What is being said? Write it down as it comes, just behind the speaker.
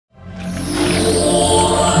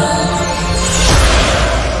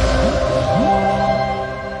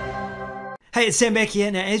Hey, it's Sam back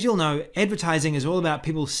here. Now, as you'll know, advertising is all about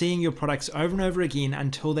people seeing your products over and over again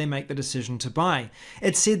until they make the decision to buy.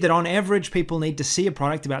 It's said that on average, people need to see a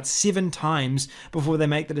product about 7 times before they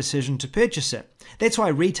make the decision to purchase it. That's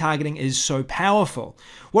why retargeting is so powerful.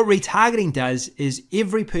 What retargeting does is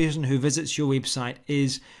every person who visits your website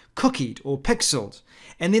is cookied or pixeled,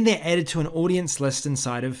 and then they're added to an audience list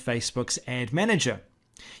inside of Facebook's Ad Manager.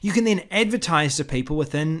 You can then advertise to people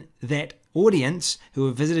within that audience who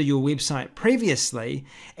have visited your website previously,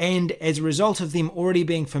 and as a result of them already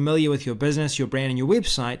being familiar with your business, your brand, and your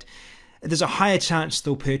website, there's a higher chance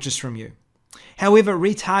they'll purchase from you. However,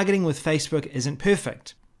 retargeting with Facebook isn't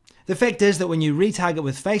perfect. The fact is that when you retarget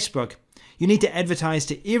with Facebook, you need to advertise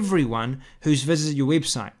to everyone who's visited your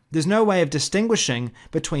website. There's no way of distinguishing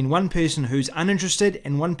between one person who's uninterested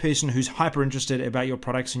and one person who's hyper interested about your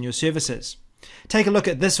products and your services. Take a look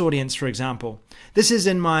at this audience, for example. This is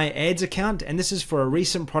in my ads account, and this is for a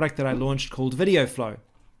recent product that I launched called Video Flow.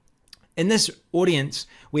 In this audience,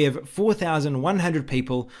 we have 4,100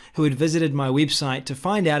 people who had visited my website to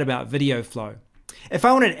find out about Video Flow. If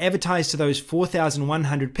I wanted to advertise to those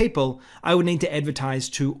 4,100 people, I would need to advertise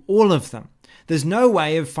to all of them. There's no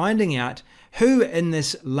way of finding out who in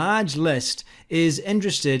this large list is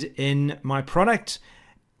interested in my product,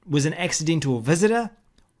 was an accidental visitor,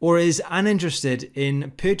 or is uninterested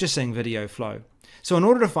in purchasing Video Flow. So in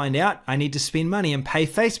order to find out, I need to spend money and pay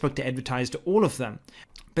Facebook to advertise to all of them.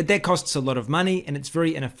 But that costs a lot of money and it's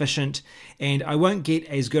very inefficient, and I won't get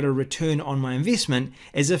as good a return on my investment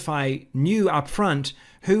as if I knew up front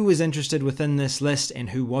who was interested within this list and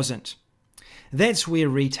who wasn't. That's where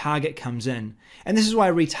Retarget comes in. And this is why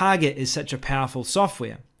Retarget is such a powerful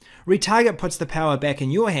software. Retarget puts the power back in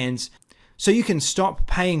your hands so you can stop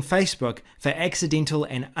paying Facebook for accidental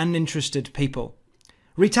and uninterested people.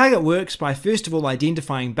 Retarget works by first of all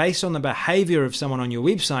identifying, based on the behavior of someone on your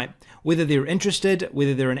website, whether they're interested,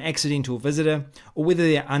 whether they're an accidental visitor, or whether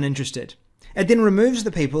they're uninterested. It then removes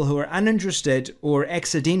the people who are uninterested or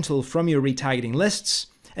accidental from your retargeting lists,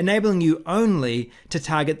 enabling you only to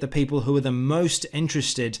target the people who are the most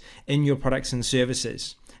interested in your products and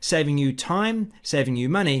services, saving you time, saving you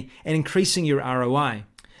money, and increasing your ROI.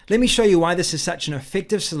 Let me show you why this is such an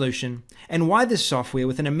effective solution and why this software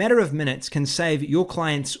within a matter of minutes can save your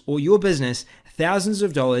clients or your business thousands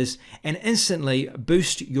of dollars and instantly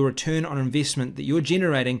boost your return on investment that you're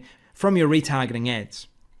generating from your retargeting ads.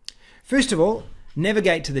 First of all,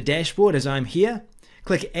 navigate to the dashboard as I'm here,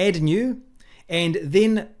 click Add New, and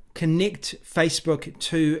then connect Facebook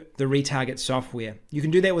to the retarget software. You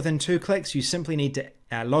can do that within 2 clicks. You simply need to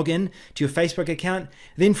log in to your Facebook account.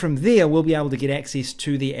 Then from there, we'll be able to get access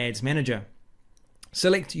to the Ads Manager.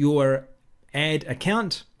 Select your ad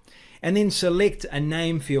account and then select a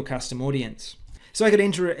name for your custom audience. So I could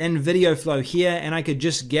enter in Video Flow here, and I could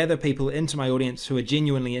just gather people into my audience who are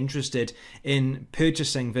genuinely interested in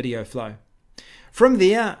purchasing Video Flow. From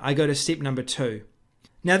there, I go to step number 2.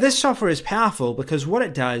 Now this software is powerful because what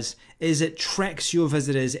it does is it tracks your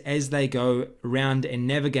visitors as they go around and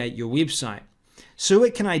navigate your website. So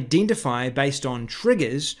it can identify based on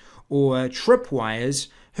triggers or tripwires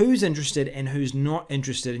who's interested and who's not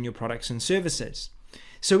interested in your products and services.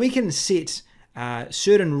 So we can set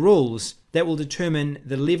certain rules that will determine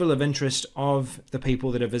the level of interest of the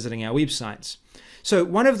people that are visiting our websites. So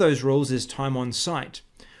one of those rules is time on site.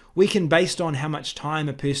 We can, based on how much time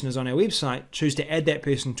a person is on our website, choose to add that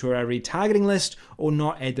person to our retargeting list or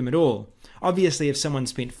not add them at all. Obviously, if someone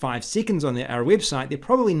spent 5 seconds on our website, they're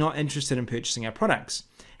probably not interested in purchasing our products.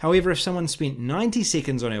 However, if someone spent 90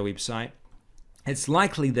 seconds on our website, it's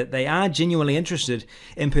likely that they are genuinely interested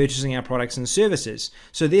in purchasing our products and services.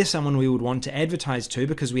 So they're someone we would want to advertise to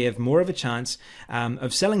because we have more of a chance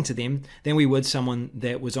of selling to them than we would someone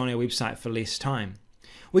that was on our website for less time.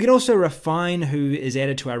 We can also refine who is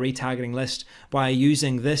added to our retargeting list by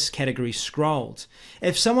using this category scrolled.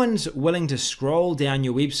 If someone's willing to scroll down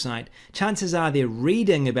your website, chances are they're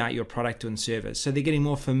reading about your product and service, so they're getting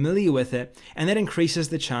more familiar with it, and that increases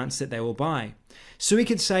the chance that they will buy. So we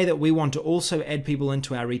could say that we want to also add people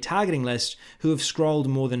into our retargeting list who have scrolled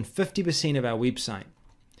more than 50% of our website.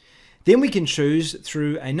 Then we can choose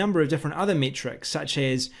through a number of different other metrics such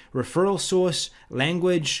as referral source,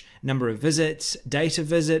 language, number of visits, date of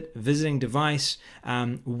visit, visiting device,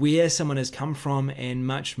 where someone has come from, and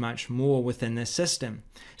much, much more within this system.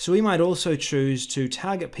 So we might also choose to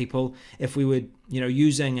target people if we were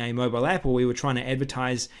using a mobile app, or we were trying to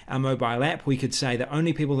advertise our mobile app. We could say that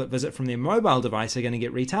only people that visit from their mobile device are going to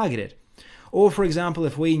get retargeted. Or for example,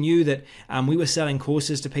 if we knew that we were selling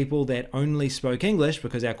courses to people that only spoke English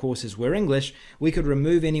because our courses were English, we could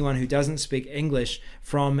remove anyone who doesn't speak English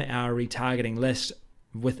from our retargeting list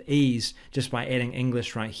with ease just by adding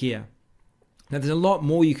English right here. Now, there's a lot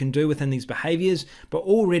more you can do within these behaviors, but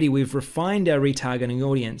already we've refined our retargeting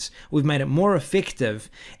audience. We've made it more effective.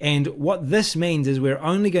 And what this means is we're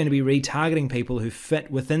only going to be retargeting people who fit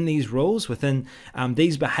within these rules, within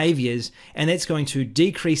these behaviors. And that's going to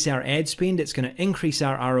decrease our ad spend. It's going to increase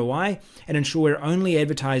our ROI and ensure we're only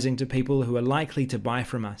advertising to people who are likely to buy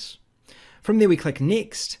from us. From there, we click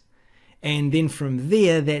next. And then from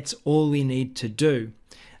there, that's all we need to do.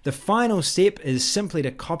 The final step is simply to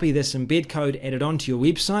copy this embed code, add it onto your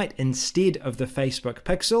website instead of the Facebook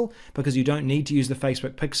pixel, because you don't need to use the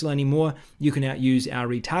Facebook pixel anymore. You can now use our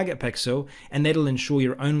retarget pixel, and that'll ensure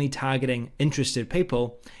you're only targeting interested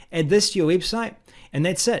people. Add this to your website, and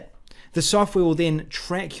that's it. The software will then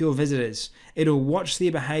track your visitors. It'll watch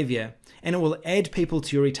their behavior, and it will add people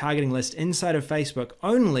to your retargeting list inside of Facebook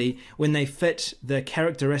only when they fit the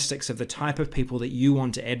characteristics of the type of people that you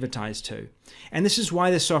want to advertise to. And this is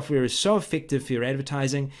why this software is so effective for your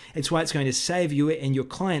advertising. It's why it's going to save you and your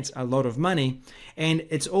clients a lot of money. And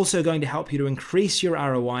it's also going to help you to increase your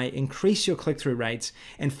ROI, increase your click-through rates,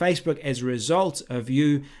 and Facebook, as a result of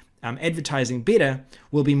you advertising better,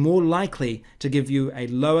 will be more likely to give you a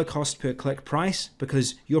lower cost per click price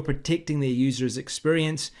because you're protecting their users'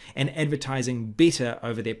 experience and advertising better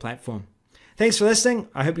over their platform. Thanks for listening.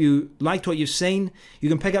 I hope you liked what you've seen. You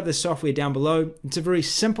can pick up this software down below. It's a very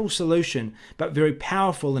simple solution, but very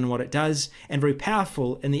powerful in what it does and very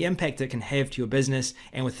powerful in the impact it can have to your business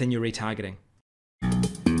and within your retargeting.